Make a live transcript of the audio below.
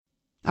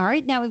All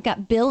right, now we've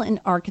got Bill in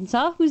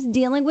Arkansas who's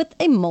dealing with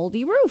a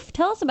moldy roof.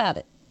 Tell us about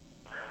it.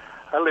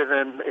 I live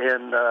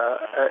in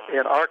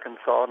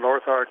Arkansas,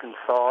 North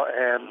Arkansas,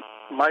 and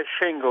my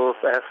shingles,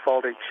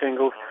 asphaltic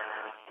shingles,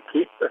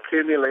 keep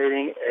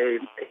accumulating a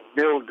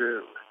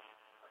mildew.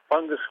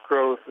 Fungus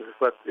growth is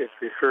what it's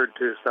referred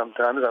to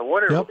sometimes. I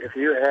wonder if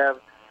you have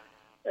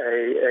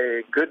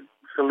a good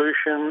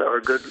solution or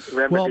good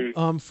remedy.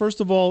 Well,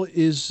 first of all,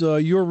 is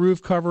your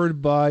roof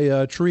covered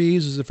by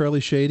trees? Is it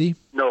fairly shady?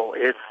 No,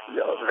 it's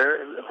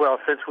very well.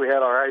 Since we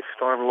had our ice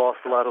storm, lost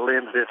a lot of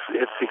limbs.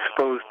 It's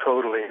exposed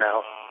totally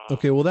now.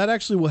 Okay, well, that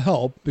actually will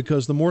help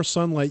because the more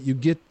sunlight you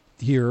get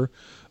here,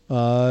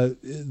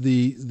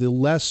 the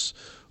less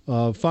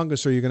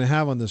fungus are you going to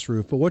have on this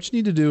roof. But what you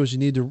need to do is you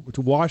need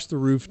to wash the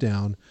roof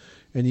down,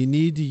 and you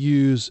need to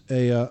use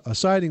a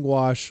siding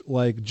wash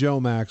like Joe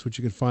Max, which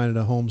you can find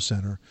at a home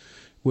center,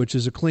 which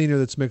is a cleaner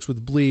that's mixed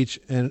with bleach,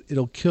 and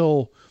it'll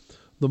kill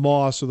the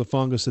moss or the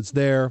fungus that's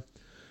there.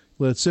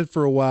 Let it sit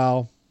for a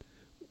while,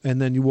 and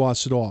then you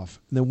wash it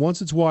off. And then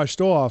once it's washed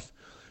off,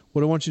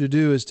 what I want you to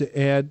do is to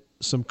add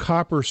some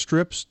copper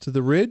strips to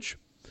the ridge.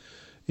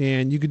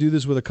 And you could do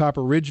this with a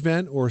copper ridge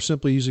vent or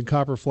simply using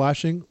copper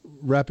flashing.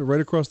 Wrap it right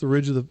across the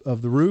ridge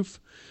of the roof,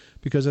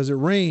 because as it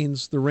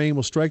rains, the rain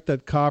will strike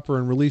that copper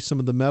and release some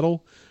of the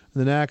metal, and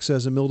then acts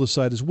as a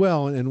mildicide as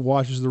well and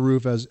washes the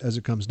roof as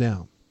it comes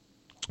down.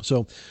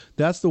 So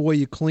that's the way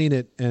you clean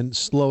it and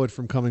slow it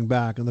from coming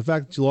back. And the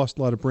fact that you lost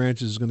a lot of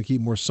branches is going to keep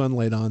more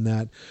sunlight on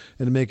that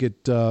and make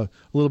it a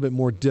little bit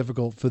more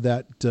difficult for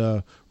that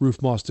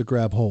roof moss to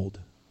grab hold.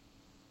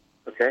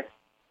 Okay.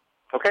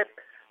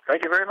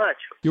 Thank you very much.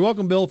 You're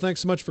welcome, Bill. Thanks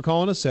so much for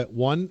calling us at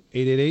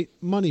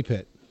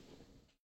 1-888-MONEY-PIT.